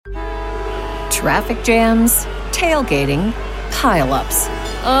Traffic jams, tailgating, pile-ups.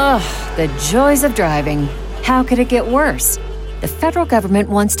 Ugh, the joys of driving. How could it get worse? The federal government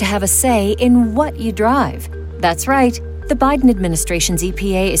wants to have a say in what you drive. That's right. The Biden administration's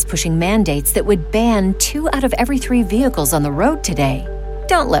EPA is pushing mandates that would ban 2 out of every 3 vehicles on the road today.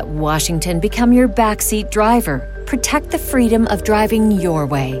 Don't let Washington become your backseat driver. Protect the freedom of driving your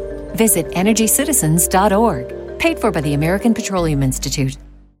way. Visit EnergyCitizens.org. Paid for by the American Petroleum Institute.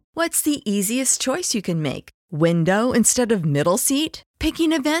 What's the easiest choice you can make? Window instead of middle seat?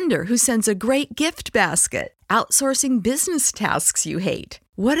 Picking a vendor who sends a great gift basket? Outsourcing business tasks you hate?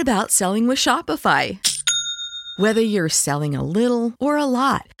 What about selling with Shopify? Whether you're selling a little or a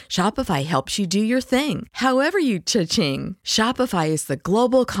lot, Shopify helps you do your thing, however you cha-ching. Shopify is the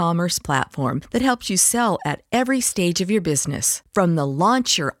global commerce platform that helps you sell at every stage of your business. From the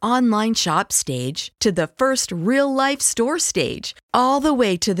launch your online shop stage to the first real-life store stage, all the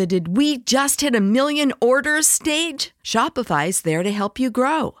way to the did we just hit 1 million orders stage. Shopify's there to help you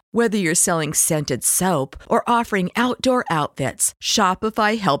grow. Whether you're selling scented soap or offering outdoor outfits,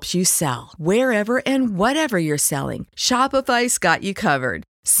 Shopify helps you sell. Wherever and whatever you're selling, Shopify's got you covered.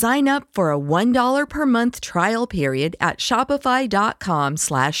 Sign up for a $1 per month trial period at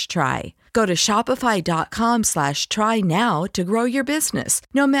shopify.com/try. Go to shopify.com/try now to grow your business,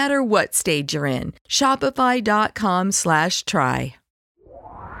 no matter what stage you're in. Shopify.com/try.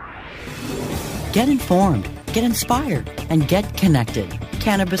 Get informed, get inspired, and get connected.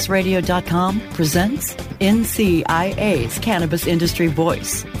 CannabisRadio.com presents NCIA's Cannabis Industry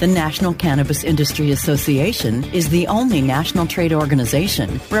Voice. The National Cannabis Industry Association is the only national trade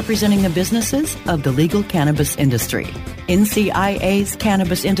organization representing the businesses of the legal cannabis industry. NCIA's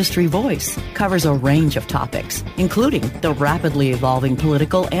Cannabis Industry Voice covers a range of topics, including the rapidly evolving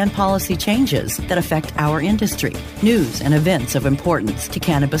political and policy changes that affect our industry, news and events of importance to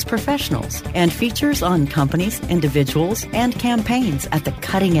cannabis professionals, and features on companies, individuals, and campaigns at the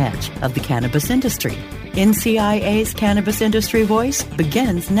cutting edge of the cannabis industry. NCIA's Cannabis Industry Voice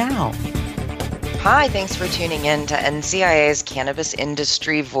begins now. Hi, thanks for tuning in to NCIA's Cannabis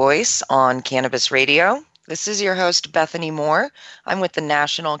Industry Voice on Cannabis Radio. This is your host, Bethany Moore. I'm with the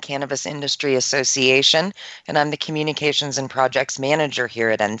National Cannabis Industry Association, and I'm the Communications and Projects Manager here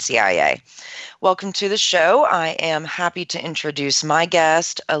at NCIA. Welcome to the show. I am happy to introduce my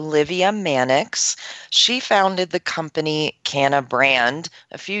guest, Olivia Mannix. She founded the company Canna Brand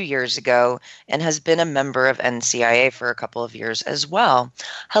a few years ago and has been a member of NCIA for a couple of years as well.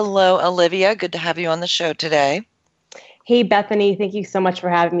 Hello, Olivia. Good to have you on the show today. Hey, Bethany. Thank you so much for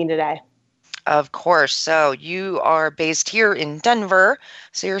having me today. Of course. So you are based here in Denver,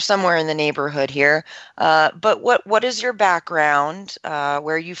 so you're somewhere in the neighborhood here. But what is your background?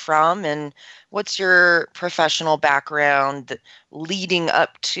 Where are you from? And what's your professional background leading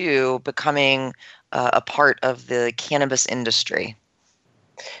up to becoming a part of the cannabis industry?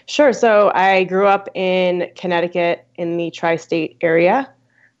 Sure. So I grew up in Connecticut in the tri-state area,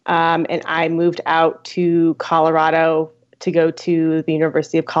 and I moved out to Colorado to go to the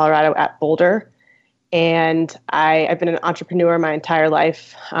University of Colorado at Boulder. And I've been an entrepreneur my entire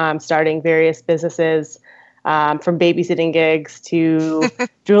life, starting various businesses, from babysitting gigs to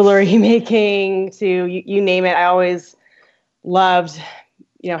jewelry making to you name it. I always loved,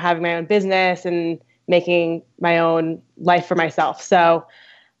 having my own business and making my own life for myself. So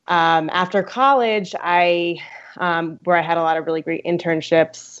after college, where I had a lot of really great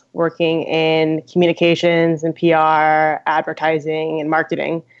internships working in communications and PR, advertising and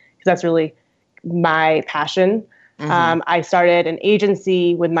marketing, because that's really my passion. Mm-hmm. I started an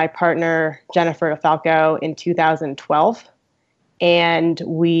agency with my partner, Jennifer DeFalco, in 2012. And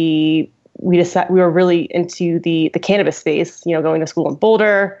we were really into the cannabis space, going to school in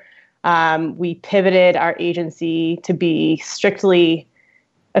Boulder. We pivoted our agency to be strictly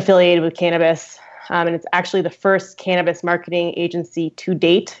affiliated with cannabis. And it's actually the first cannabis marketing agency to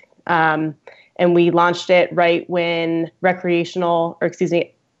date. And we launched it right when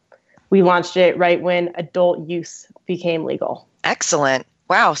we launched it right when adult use became legal. Excellent.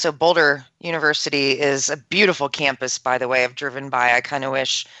 Wow. So Boulder University is a beautiful campus, by the way. I've driven by. I kind of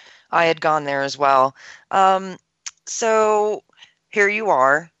wish I had gone there as well. So here you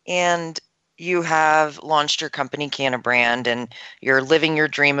are, and you have launched your company, Canna Brand, and you're living your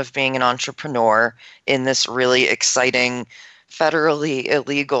dream of being an entrepreneur in this really exciting, federally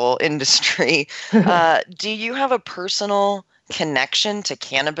illegal industry. Do you have a personal connection to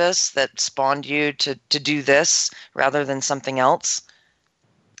cannabis that spawned you to do this rather than something else?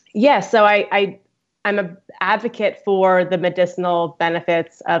 Yes. So I'm an advocate for the medicinal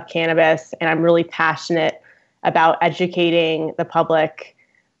benefits of cannabis, and I'm really passionate about educating the public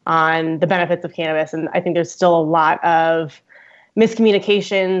on the benefits of cannabis. And I think there's still a lot of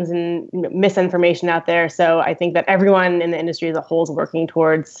miscommunications and misinformation out there. So I think that everyone in the industry as a whole is working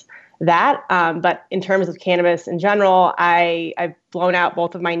towards that. But in terms of cannabis in general, I've blown out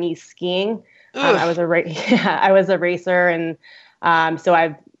both of my knees skiing. I was a racer, and so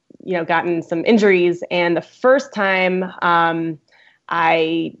I've gotten some injuries. And the first time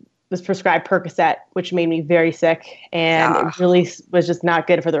I was prescribed Percocet, which made me very sick, and it really was just not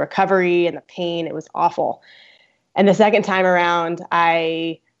good for the recovery and the pain. It was awful. And the second time around,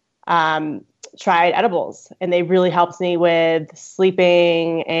 I tried edibles, and they really helped me with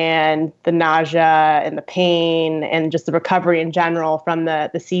sleeping and the nausea and the pain and just the recovery in general from the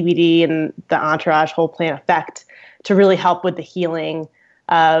CBD and the entourage whole plant effect to really help with the healing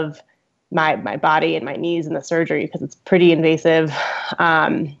of my body and my knees and the surgery, because it's pretty invasive.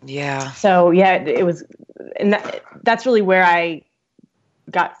 So yeah, it was, and that's really where I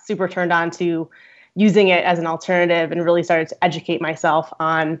got super turned on to using it as an alternative and really started to educate myself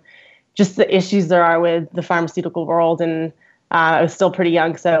on just the issues there are with the pharmaceutical world. And I was still pretty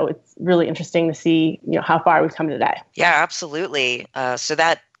young, so it's really interesting to see, how far we've come today. Yeah, absolutely. So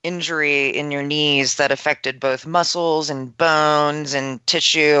that injury in your knees that affected both muscles and bones and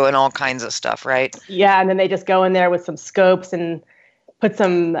tissue and all kinds of stuff, right? Yeah, and then they just go in there with some scopes and put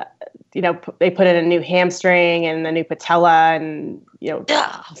some, they put in a new hamstring and a new patella and,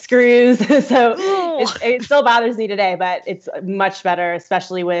 screws. So it still bothers me today, but it's much better,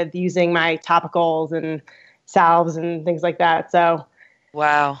 especially with using my topicals and salves and things like that. So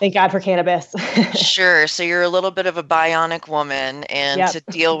wow. Thank God for cannabis. Sure. So you're a little bit of a bionic woman, and to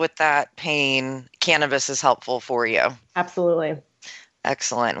deal with that pain, cannabis is helpful for you. Absolutely.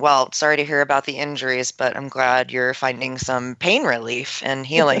 Excellent. Well, sorry to hear about the injuries, but I'm glad you're finding some pain relief and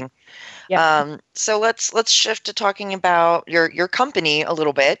healing. So let's shift to talking about your company a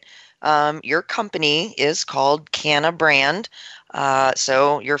little bit. Your company is called Canna Brand.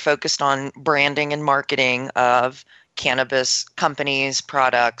 So you're focused on branding and marketing of cannabis companies,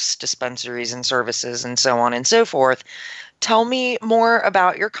 products, dispensaries, and services, and so on and so forth. Tell me more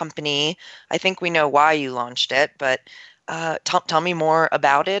about your company. I think we know why you launched it, but tell me more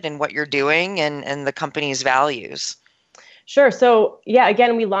about it and what you're doing and the company's values. Sure. So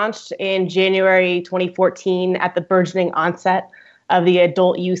again, we launched in January 2014 at the burgeoning onset of the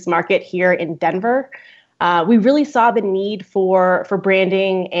adult use market here in Denver. We really saw the need for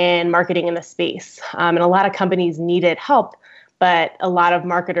branding and marketing in the space. And a lot of companies needed help, but a lot of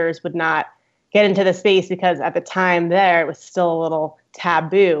marketers would not get into the space because at the time it was still a little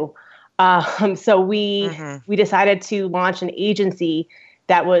taboo. So we decided to launch an agency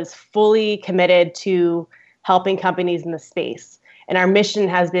that was fully committed to helping companies in the space. And our mission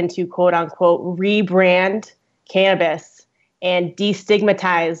has been to, quote unquote, rebrand cannabis and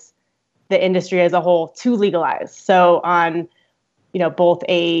destigmatize the industry as a whole to legalize. So on, both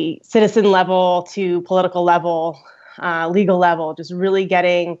a citizen level to political level, legal level, just really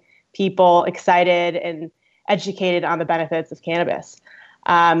getting people excited and educated on the benefits of cannabis.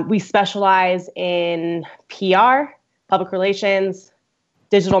 We specialize in PR, public relations,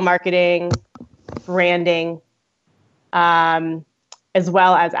 digital marketing, branding, as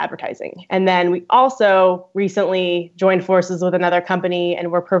well as advertising. And then we also recently joined forces with another company,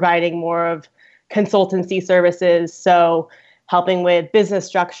 and we're providing more of consultancy services. So helping with business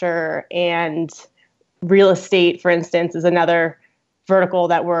structure and real estate, for instance, is another vertical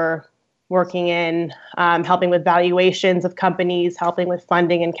that we're working in, helping with valuations of companies, helping with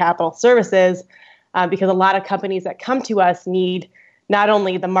funding and capital services, because a lot of companies that come to us need not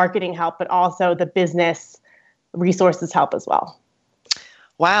only the marketing help, but also the business resources help as well.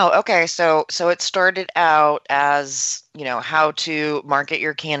 Wow. Okay. So it started out as, how to market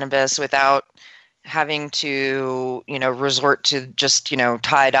your cannabis without having to, resort to just,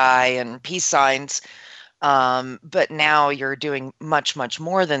 tie-dye and peace signs. But now you're doing much, much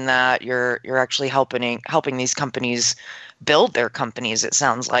more than that. You're actually helping these companies build their companies, it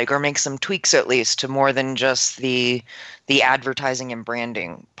sounds like, or make some tweaks at least to more than just the advertising and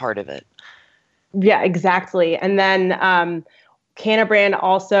branding part of it. Yeah, exactly. And then Canna Brand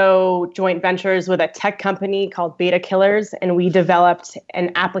also joint ventures with a tech company called Beta Killers, and we developed an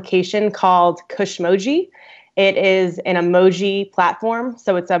application called Kushmoji. It is an emoji platform.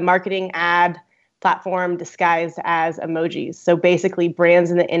 So it's a marketing ad platform disguised as emojis. So basically brands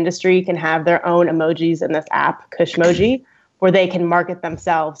in the industry can have their own emojis in this app, Kushmoji, where they can market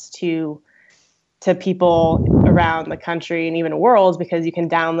themselves to people around the country and even the world, because you can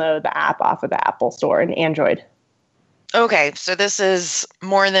download the app off of the Apple Store and Android. Okay, so this is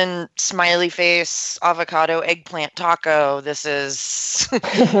more than smiley face, avocado, eggplant taco. This is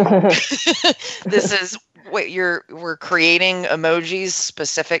this is what we're creating emojis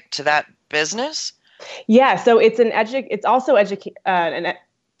specific to that business. Yeah, so it's also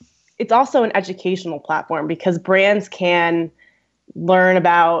it's also an educational platform because brands can learn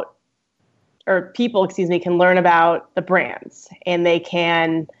about, or people, can learn about the brands, and they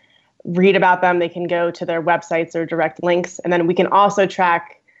can read about them. They can go to their websites or direct links. And then we can also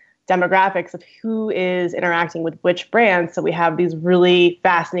track demographics of who is interacting with which brands. So we have these really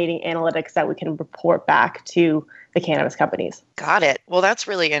fascinating analytics that we can report back to the cannabis companies. Got it. Well, that's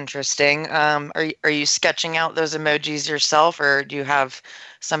really interesting. Are you sketching out those emojis yourself, or do you have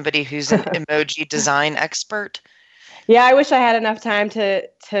somebody who's an emoji design expert? Yeah, I wish I had enough time to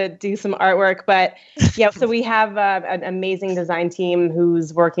do some artwork, but yeah. So we have an amazing design team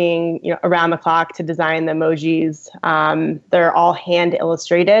who's working around the clock to design the emojis. They're all hand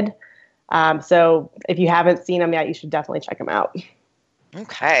illustrated. So if you haven't seen them yet, you should definitely check them out.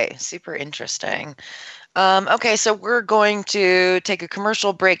 Okay, super interesting. Okay, so we're going to take a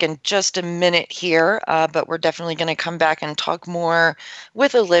commercial break in just a minute here, but we're definitely going to come back and talk more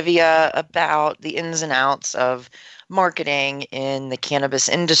with Olivia about the ins and outs of marketing in the cannabis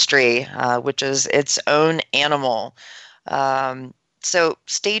industry, which is its own animal. So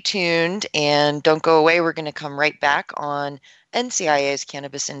stay tuned and don't go away. We're going to come right back on NCIA's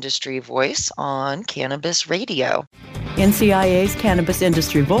Cannabis Industry Voice on Cannabis Radio. NCIA's Cannabis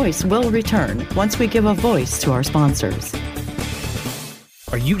Industry Voice will return once we give a voice to our sponsors.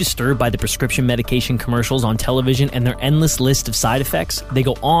 Are you disturbed by the prescription medication commercials on television and their endless list of side effects? They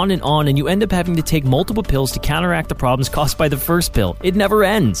go on, and you end up having to take multiple pills to counteract the problems caused by the first pill. It never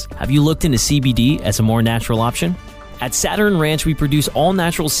ends. Have you looked into CBD as a more natural option? At Saturn Ranch, we produce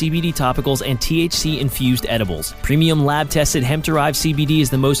all-natural CBD topicals and THC-infused edibles. Premium lab-tested hemp-derived CBD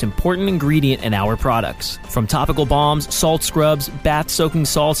is the most important ingredient in our products. From topical balms, salt scrubs, bath-soaking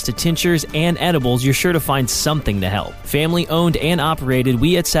salts to tinctures and edibles, you're sure to find something to help. Family-owned and operated,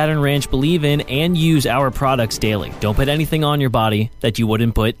 we at Saturn Ranch believe in and use our products daily. Don't put anything on your body that you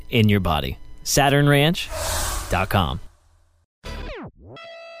wouldn't put in your body. SaturnRanch.com.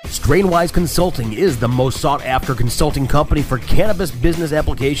 Strainwise Consulting is the most sought-after consulting company for cannabis business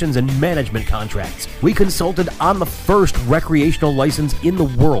applications and management contracts. We consulted on the first recreational license in the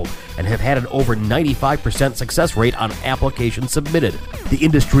world and have had an over 95% success rate on applications submitted. The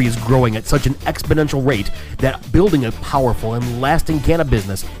industry is growing at such an exponential rate that building a powerful and lasting cannabis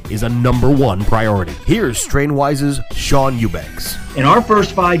business is a #1 priority. Here's Strainwise's Sean Eubanks. In our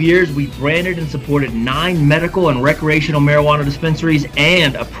first 5 years, we branded and supported 9 medical and recreational marijuana dispensaries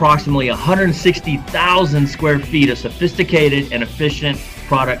and approximately 160,000 square feet of sophisticated and efficient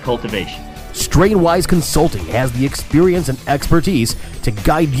product cultivation. Strainwise Consulting has the experience and expertise to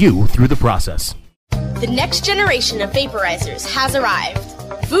guide you through the process. The next generation of vaporizers has arrived.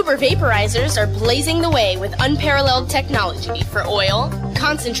 Vuber vaporizers are blazing the way with unparalleled technology for oil,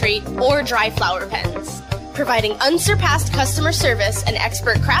 concentrate, or dry flower pens. Providing unsurpassed customer service and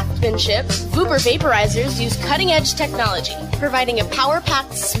expert craftsmanship, Vuber vaporizers use cutting-edge technology, providing a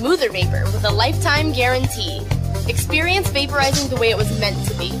power-packed, smoother vapor with a lifetime guarantee. Experience vaporizing the way it was meant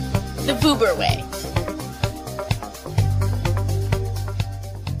to be. The Vuber way.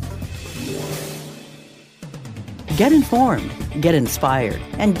 Get informed, get inspired,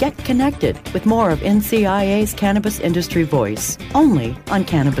 and get connected with more of NCIA's Cannabis Industry Voice, only on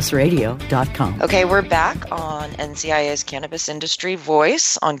CannabisRadio.com. Okay, we're back on NCIA's Cannabis Industry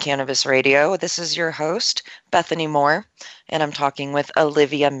Voice on Cannabis Radio. This is your host, Bethany Moore, and I'm talking with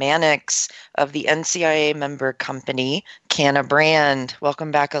Olivia Mannix of the NCIA member company, CannaBrand.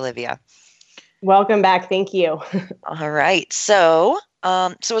 Welcome back, Olivia. Welcome back. Thank you. All right. So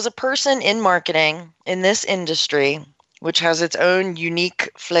as a person in marketing in this industry, which has its own unique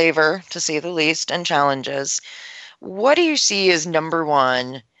flavor, to say the least, and challenges, what do you see as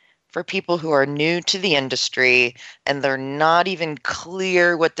 #1 for people who are new to the industry and they're not even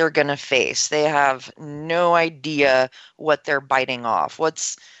clear what they're going to face? They have no idea what they're biting off.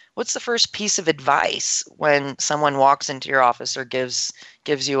 What's the first piece of advice when someone walks into your office or gives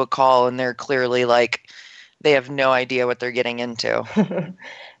you a call and they're clearly like, they have no idea what they're getting into?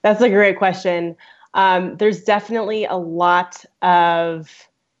 That's a great question. There's definitely a lot of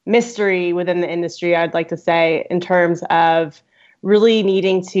mystery within the industry, I'd like to say, in terms of really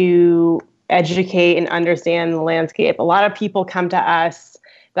needing to educate and understand the landscape. A lot of people come to us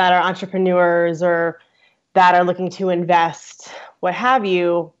that are entrepreneurs or that are looking to invest, what have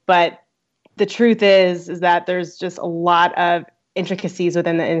you, but the truth is that there's just a lot of intricacies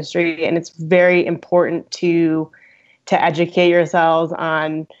within the industry, and it's very important to to educate yourselves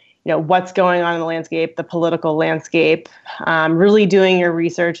on, what's going on in the landscape, the political landscape, really doing your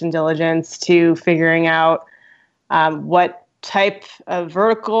research and diligence to figuring out what type of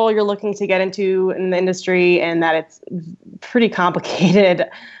vertical you're looking to get into in the industry, and that it's pretty complicated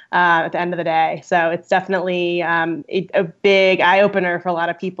at the end of the day. So it's definitely a big eye-opener for a lot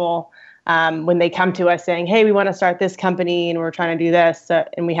of people when they come to us saying, hey, we want to start this company and we're trying to do this,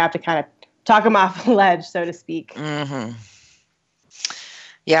 and we have to kind of talk them off the ledge, so to speak. Mm-hmm.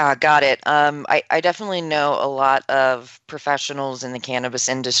 Yeah, got it. I definitely know a lot of professionals in the cannabis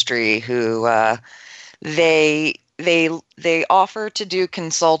industry who they offer to do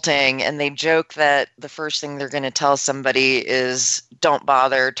consulting, and they joke that the first thing they're going to tell somebody is don't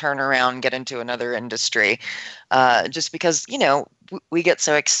bother, turn around, get into another industry. Just because, we get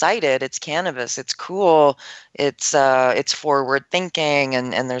so excited. It's cannabis. It's cool. It's forward thinking,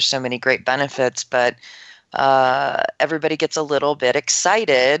 and there's so many great benefits, but everybody gets a little bit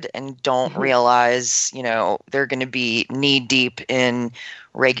excited and don't realize, they're going to be knee deep in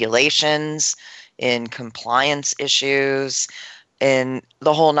regulations, in compliance issues, in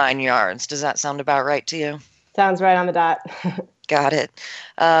the whole 9 yards. Does that sound about right to you? Sounds right on the dot. Got it.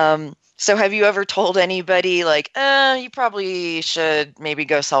 So have you ever told anybody like, you probably should maybe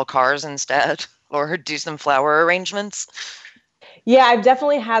go sell cars instead or do some flower arrangements? Yeah, I've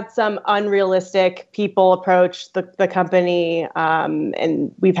definitely had some unrealistic people approach the company,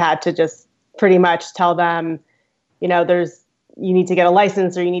 and we've had to just pretty much tell them, you need to get a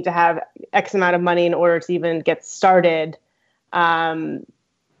license or you need to have X amount of money in order to even get started.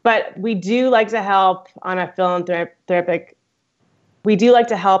 But we do like to help on a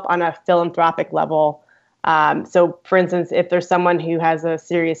philanthropic level. So for instance, if there's someone who has a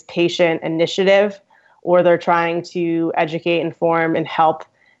serious patient initiative, or they're trying to educate, inform, and help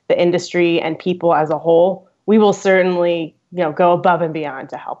the industry and people as a whole, we will certainly, go above and beyond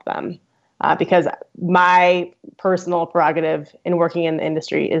to help them. Because my personal prerogative in working in the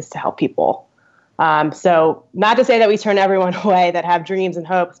industry is to help people. So not to say that we turn everyone away that have dreams and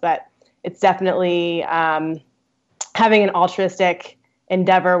hopes, but it's definitely having an altruistic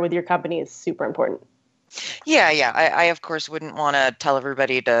endeavor with your company is super important. Yeah. I of course wouldn't want to tell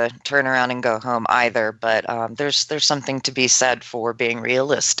everybody to turn around and go home either, but there's something to be said for being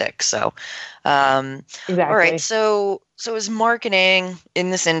realistic. So, exactly. All right. So is marketing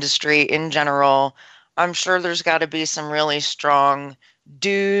in this industry in general, I'm sure there's got to be some really strong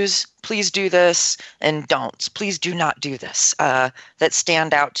do's, please do this, and don'ts, please do not do this, that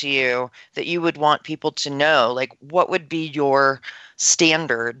stand out to you that you would want people to know. Like, what would be your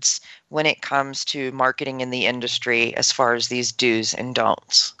standards when it comes to marketing in the industry as far as these do's and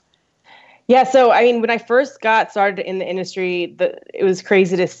don'ts? Yeah, so when I first got started in the industry, it was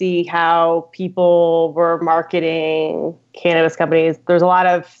crazy to see how people were marketing cannabis companies. There's a lot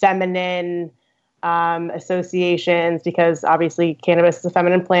of feminine associations because obviously cannabis is a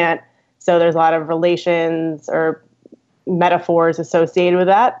feminine plant. So there's a lot of relations or metaphors associated with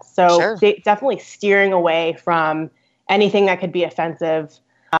that. So Sure. Definitely steering away from anything that could be offensive,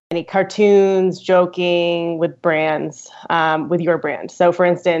 any cartoons, joking with brands, with your brand. So for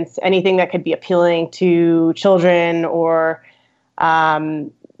instance, anything that could be appealing to children or kind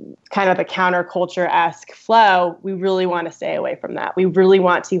of a counterculture-esque flow, we really want to stay away from that. We really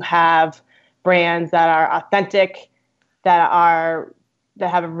want to have brands that are authentic, that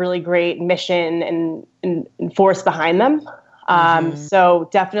have a really great mission and force behind them. So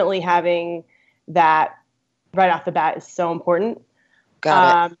definitely having that right off the bat is so important.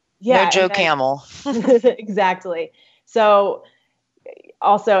 Got it. Yeah, no Joe Camel. Exactly. So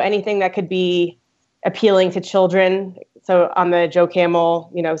also anything that could be appealing to children. So on the Joe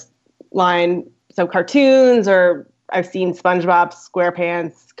Camel, line, so cartoons, or I've seen SpongeBob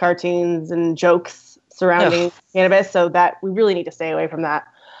SquarePants cartoons and jokes surrounding cannabis. So that we really need to stay away from that.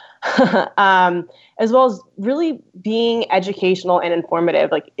 As well as really being educational and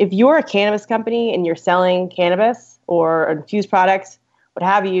informative. Like if you're a cannabis company and you're selling cannabis or infused products, what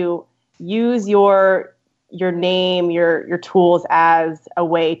have you, use your name, your tools as a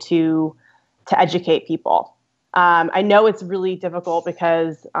way to educate people. I know it's really difficult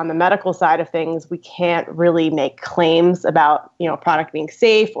because on the medical side of things, we can't really make claims about, a product being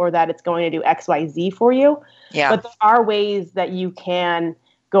safe or that it's going to do X, Y, Z for you. Yeah. But there are ways that you can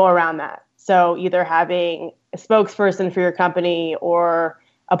go around that. So either having a spokesperson for your company or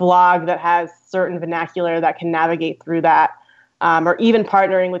a blog that has certain vernacular that can navigate through that, or even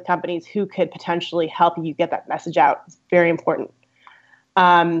partnering with companies who could potentially help you get that message out is very important.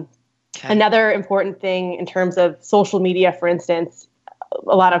 Another important thing in terms of social media, for instance,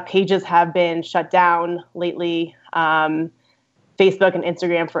 a lot of pages have been shut down lately Facebook and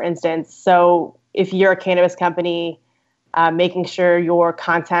Instagram, for instance. So if you're a cannabis company, making sure your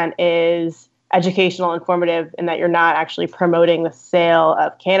content is educational, informative, and that you're not actually promoting the sale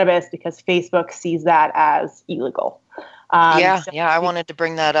of cannabis, because Facebook sees that as illegal. I wanted to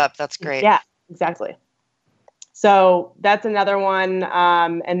bring that up. That's great. Yeah, exactly. So that's another one.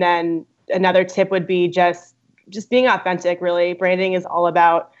 And then another tip would be just being authentic, really. Branding is all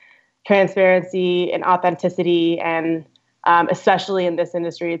about transparency and authenticity. And especially in this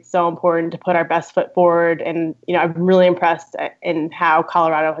industry, it's so important to put our best foot forward. And, I'm really impressed in how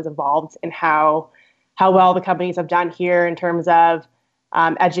Colorado has evolved and how well the companies have done here in terms of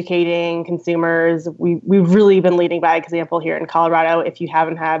educating consumers. We've really been leading by example here in Colorado. If you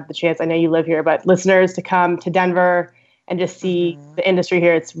haven't had the chance, I know you live here, but listeners, to come to Denver and just see the industry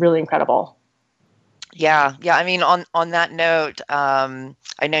here, it's really incredible. Yeah. I mean, on that note,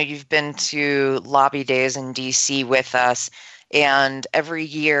 I know you've been to Lobby Days in DC with us, and every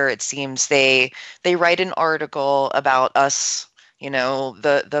year it seems they write an article about us.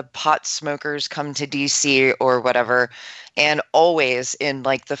 The pot smokers come to DC or whatever, and always in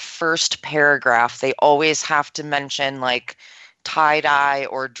like the first paragraph, they always have to mention like tie-dye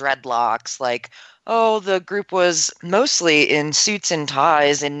or dreadlocks, like, oh, the group was mostly in suits and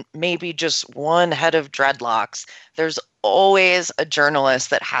ties and maybe just one head of dreadlocks. There's always a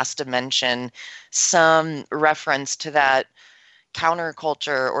journalist that has to mention some reference to that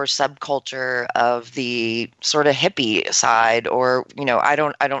counterculture or subculture of the sort of hippie side, or, I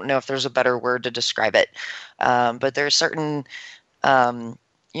don't know if there's a better word to describe it. But there's certain,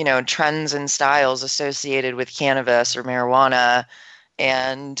 trends and styles associated with cannabis or marijuana.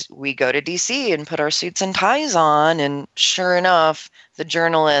 And we go to DC and put our suits and ties on, and sure enough, the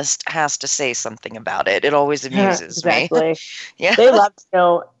journalist has to say something about it. It always amuses me. Exactly. Yeah. They love to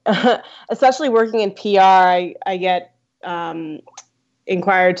know, especially working in PR. I get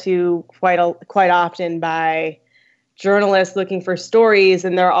inquired to quite often by journalists looking for stories,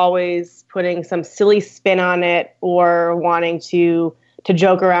 and they're always putting some silly spin on it or wanting to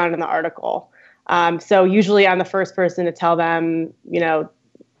joke around in the article. So usually I'm the first person to tell them,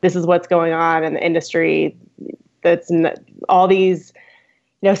 this is what's going on in the industry. All these,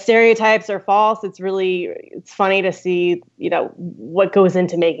 stereotypes are false. It's funny to see, what goes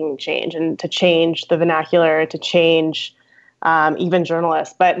into making change, and to change the vernacular, to change even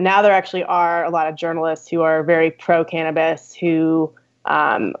journalists. But now there actually are a lot of journalists who are very pro-cannabis, who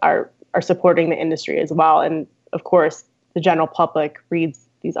are supporting the industry as well. And of course, the general public reads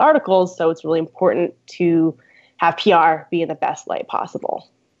these articles, so it's really important to have PR be in the best light possible.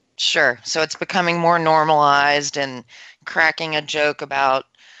 Sure. So it's becoming more normalized, and cracking a joke about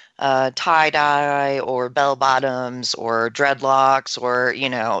tie-dye or bell bottoms or dreadlocks, or, you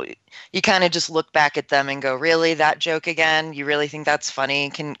kind of just look back at them and go, really, that joke again? You really think that's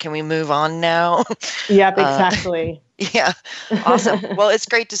funny? Can we move on now? Yep, exactly. Yeah. Awesome. Well, it's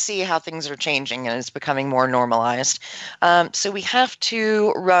great to see how things are changing and it's becoming more normalized. So we have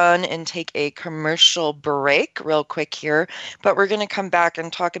to run and take a commercial break real quick here, but we're going to come back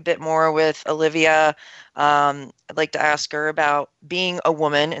and talk a bit more with Olivia. I'd like to ask her about being a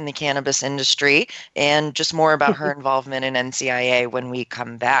woman in the cannabis industry and just more about her involvement in NCIA when we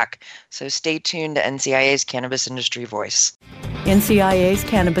come back. So stay tuned to NCIA's Cannabis Industry Voice. NCIA's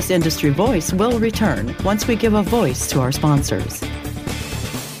Cannabis Industry Voice will return once we give a voice to our sponsors.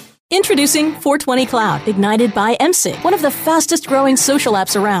 Introducing 420 Cloud, ignited by MSIG, one of the fastest growing social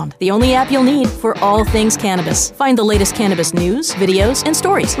apps around. The only app you'll need for all things cannabis. Find the latest cannabis news, videos, and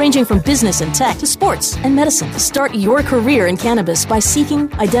stories, ranging from business and tech to sports and medicine. Start your career in cannabis by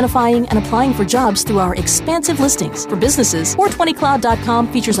seeking, identifying, and applying for jobs through our expansive listings. For businesses,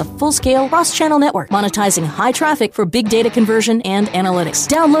 420cloud.com features a full-scale cross-channel network, monetizing high traffic for big data conversion and analytics.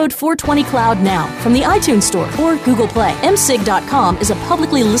 Download 420 Cloud now from the iTunes Store or Google Play. MSIG.com is a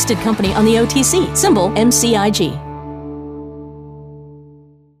publicly listed company on the OTC, symbol MCIG.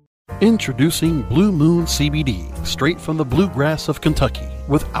 Introducing Blue Moon CBD, straight from the bluegrass of Kentucky.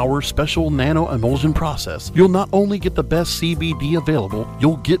 With our special nano emulsion process, you'll not only get the best CBD available,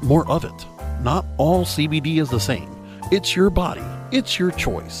 you'll get more of it. Not all CBD is the same. It's your body. It's your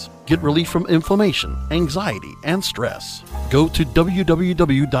choice. Get relief from inflammation, anxiety, and stress. Go to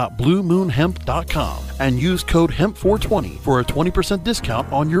www.bluemoonhemp.com and use code HEMP420 for a 20% discount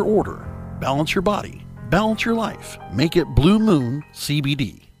on your order. Balance your body. Balance your life. Make it Blue Moon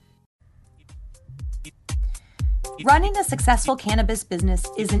CBD. Running a successful cannabis business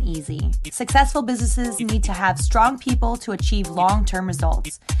isn't easy. Successful businesses need to have strong people to achieve long-term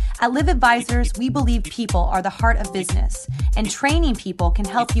results. At Live Advisors, we believe people are the heart of business, and training people can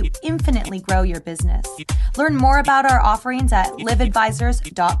help you infinitely grow your business. Learn more about our offerings at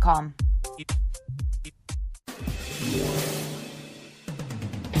liveadvisors.com.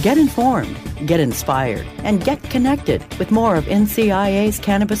 Get informed, get inspired, and get connected with more of NCIA's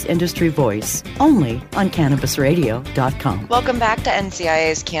Cannabis Industry Voice, only on CannabisRadio.com. Welcome back to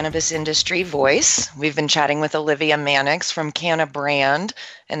NCIA's Cannabis Industry Voice. We've been chatting with Olivia Mannix from Canna Brand,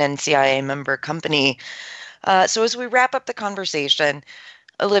 an NCIA member company. So as we wrap up the conversation,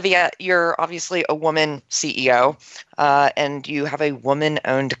 Olivia, you're obviously a woman CEO, and you have a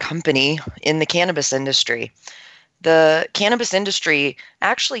woman-owned company in the cannabis industry. The cannabis industry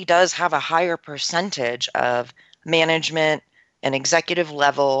actually does have a higher percentage of management and executive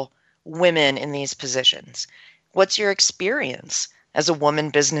level women in these positions. What's your experience as a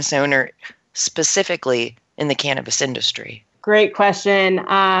woman business owner, specifically in the cannabis industry? Great question.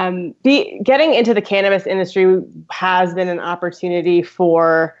 Getting into the cannabis industry has been an opportunity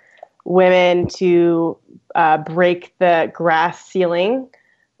for women to break the glass ceiling.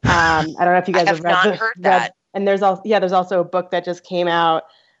 I don't know if you guys have read that. And there's also a book that just came out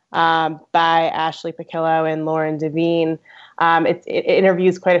by Ashley Pacillo and Lauren Devine. It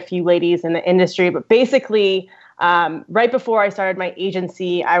interviews quite a few ladies in the industry, but basically, right before I started my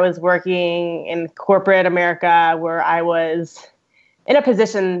agency, I was working in corporate America, where I was in a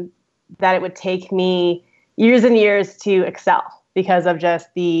position that it would take me years and years to excel because of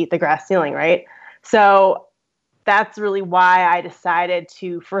just the glass ceiling, right? So that's really why I decided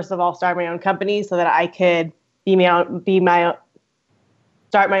to, first of all, start my own company so that I could start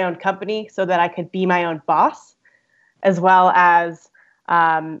my own company so that I could be my own boss, as well as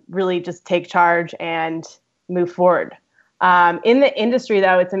really just take charge and move forward. In the industry,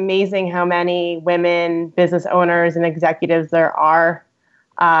 though, it's amazing how many women business owners and executives there are.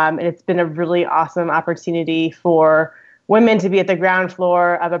 And it's been a really awesome opportunity for women to be at the ground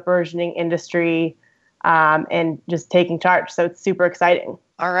floor of a burgeoning industry and just taking charge. So it's super exciting.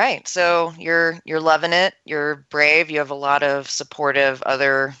 All right. So you're loving it. You're brave. You have a lot of supportive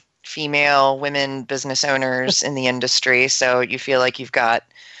other female women business owners in the industry. So you feel like you've got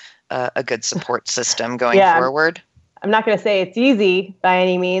a good support system going forward. I'm not going to say it's easy by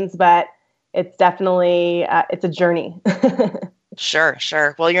any means, but it's definitely, it's a journey. Sure.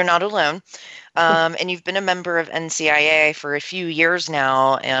 Well, you're not alone. And you've been a member of NCIA for a few years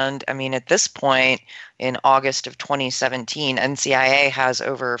now. And I mean, at this point, in August of 2017, NCIA has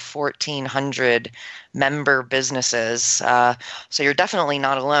over 1,400 member businesses. So you're definitely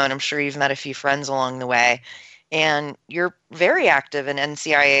not alone. I'm sure you've met a few friends along the way. And you're very active in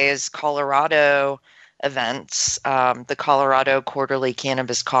NCIA's Colorado events, the Colorado Quarterly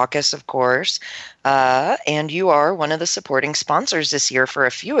Cannabis Caucus, of course. And you are one of the supporting sponsors this year for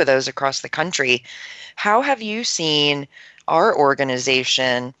a few of those across the country. How have you seen our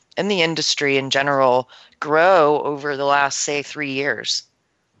organization and the industry in general grow over the last, say, 3 years?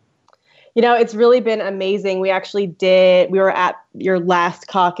 You know, it's really been amazing. We were at your last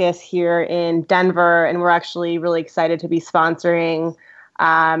caucus here in Denver, and we're actually really excited to be sponsoring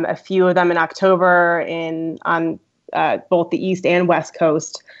a few of them in October on both the East and West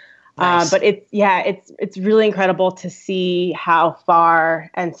Coast. Nice. But it's really incredible to see how far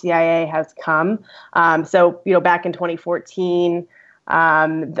NCIA has come. So, back in 2014,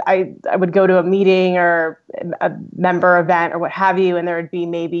 I would go to a meeting or a member event or what have you, and there would be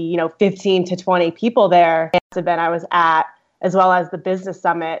maybe, 15 to 20 people there. The event I was at, as well as the business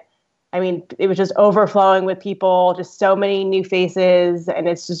summit, I mean, it was just overflowing with people, just so many new faces, and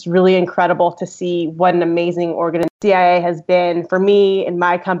it's just really incredible to see what an amazing organization NCIA has been for me and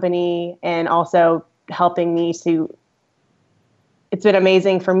my company, and also helping me it's been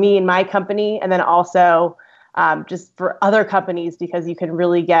amazing for me and my company, and then also just for other companies, because you can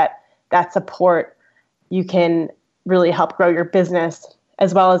really get that support. You can really help grow your business,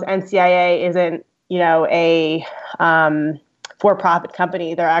 as well as NCIA isn't, a for-profit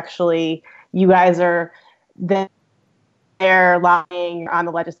company. They're actually, you guys are there lobbying on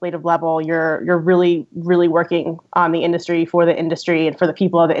the legislative level. You're really, really working on the industry, for the industry, and for the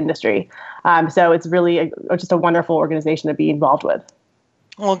people of the industry. So it's really just a wonderful organization to be involved with.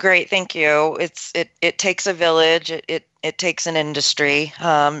 Well, great. Thank you. It takes a village. It takes an industry.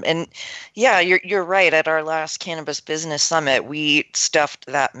 And yeah, you're right. At our last Cannabis Business Summit, we stuffed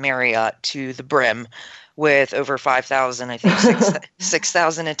that Marriott to the brim with over 5,000, I think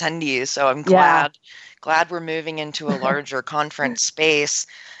 6,000 attendees. So I'm glad we're moving into a larger conference space.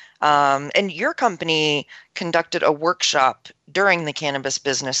 And your company conducted a workshop during the Cannabis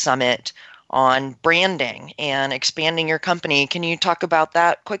Business Summit on branding and expanding your company. Can you talk about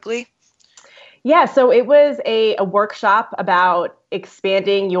that quickly? Yeah, so it was a workshop about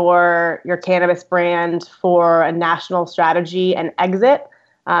expanding your cannabis brand for a national strategy and exit.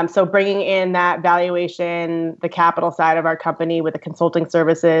 So bringing in that valuation, the capital side of our company with the consulting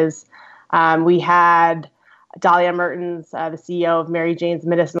services. We had Dahlia Mertens, the CEO of Mary Jane's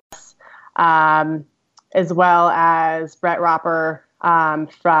Medicinals, as well as Brett Ropper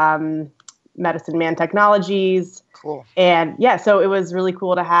from Medicine Man Technologies. Cool. And yeah, so it was really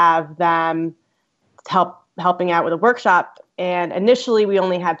cool to have them helping out with a workshop. And initially we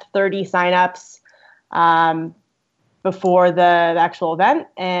only had 30 signups before the actual event.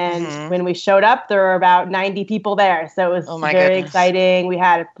 And when we showed up, there were about 90 people there. So it was very exciting. We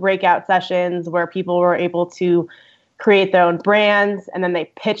had breakout sessions where people were able to create their own brands, and then they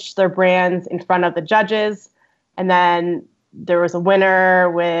pitched their brands in front of the judges. And then there was a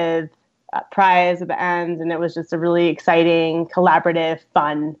winner with a prize at the end. And it was just a really exciting, collaborative,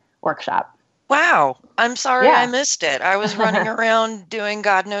 fun workshop. Wow. I'm sorry I missed it. I was running around doing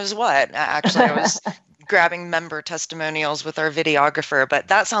God knows what. Actually, I was grabbing member testimonials with our videographer, but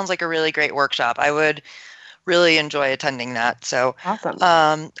that sounds like a really great workshop. I would really enjoy attending that. So awesome.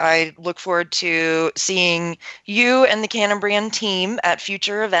 I look forward to seeing you and the CannaBrand team at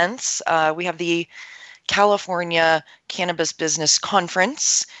future events. We have the California Cannabis Business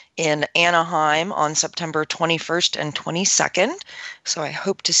Conference in Anaheim on September 21st and 22nd. So I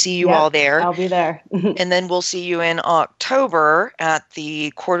hope to see you all there. I'll be there. And then we'll see you in October at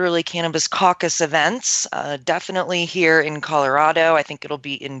the Quarterly Cannabis Caucus events, definitely here in Colorado. I think it'll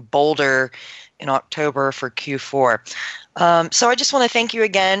be in Boulder in October for Q4. So I just want to thank you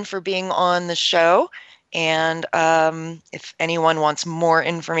again for being on the show. And if anyone wants more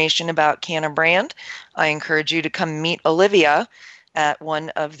information about CannaBrand, I encourage you to come meet Olivia at one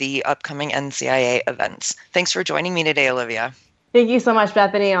of the upcoming NCIA events. Thanks for joining me today, Olivia. Thank you so much,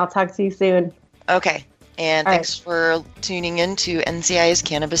 Bethany. I'll talk to you soon. Okay. And thanks for tuning in to NCIA's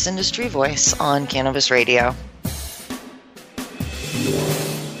Cannabis Industry Voice on Cannabis Radio.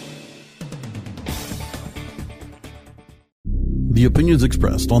 The opinions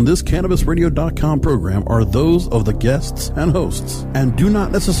expressed on this CannabisRadio.com program are those of the guests and hosts and do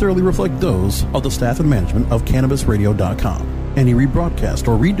not necessarily reflect those of the staff and management of CannabisRadio.com. Any rebroadcast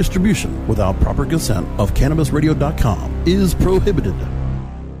or redistribution without proper consent of CannabisRadio.com is prohibited.